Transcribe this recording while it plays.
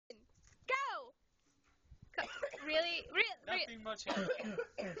really? Nothing much happened.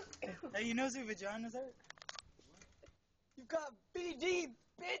 Hey, you know who vaginas hurt? You've got BD,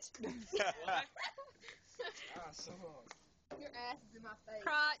 bitch! What? Ah, so long. Your ass is in my face.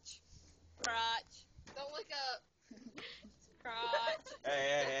 Crotch. Don't look up. Crotch.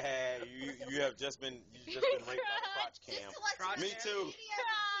 Hey, you have just been raped by the crotch cam. Crotch Me cam? too.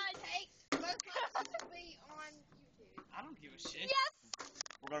 Most likely to be on YouTube. I don't give a shit. Yes.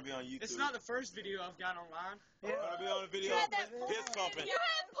 We're gonna be on YouTube. It's not the first video I've got online. We're gonna be on a video You of had that fist pumping. You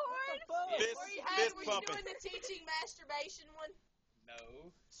had porn? Fist Were you pumping. doing the teaching masturbation one?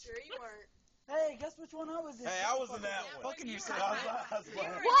 No. Sure you weren't. Hey, guess which one I was in? Hey, I was in that one. Fucking yourself.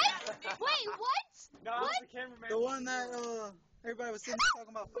 What? Wait, what? No, I was the cameraman. The one that, everybody was sitting there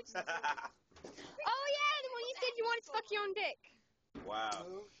talking about fucking. Oh yeah, the one you said you wanted to fuck your own dick.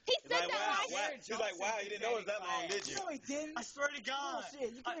 Wow. He He's said like, that. wow. He's like, wow, you didn't know it was that long, did you? No, he didn't. I swear to God.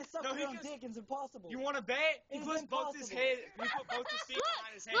 Bullshit. You can't suck no, your own goes- dick. It's impossible. You want to bet? He It's puts both his impossible. head. He put both his feet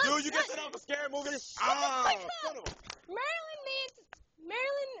behind his head. Dude, you get set up a scary movie. Ah, son of a.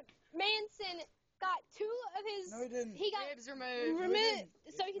 Marilyn Manson got two of his. No, he didn't. He got Ribs removed. removed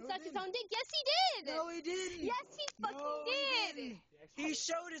so he could No, suck he his didn't. own dick. Yes, he did. No, he didn't. Yes, he fucking No, he did. didn't. He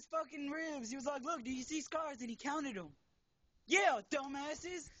showed his fucking ribs. He was like, look, do you see scars? And he counted them. Yeah,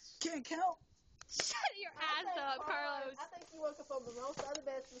 dumbasses. Can't count. Shut your ass up, Carlos. I think you woke up on the wrong side of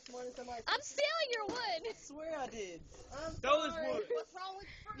bed this morning. Somebody. I'm stealing your wood. I swear I did. I'm Those sorry. would. What's wrong with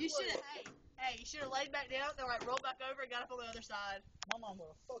you? Should have. Hey, you should have laid back down, then like rolled back over and got up on the other side. My mom would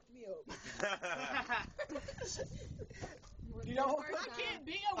have fucked me up. You know, I can't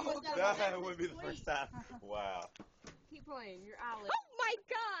be a one That would be the first time. Wow. Keep playing. Your eyelid. Oh my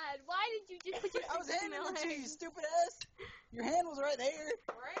God! Why did you just put your? I was handing it to you, hand? stupid ass. Your hand was right there.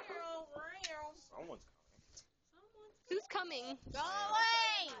 Someone's Who's coming? Go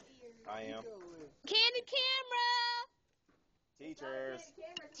away! I am. Candid camera. Teachers.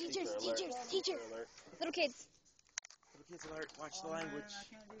 Teachers. Alert. Little kids. Little kids alert. Watch the Man, language. I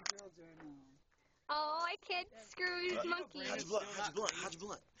can't do drills right now. Oh, I can't screw these monkeys. How'd you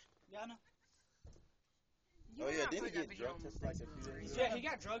blunt? Yeah, I know. Oh yeah, didn't he get drug tested like a few days ago? Yeah, he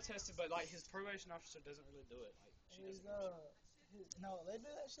got drug tested, but like his probation officer doesn't really do it. Like she doesn't. No, they do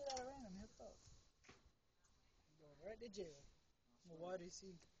that shit out of random. Hip hop. Go right to jail. Well, why do you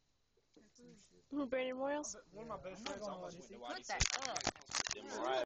see? Who, Brandon Royals? One of my best I'm not friends going almost to went to YDC. YDC. Put that up. Mariah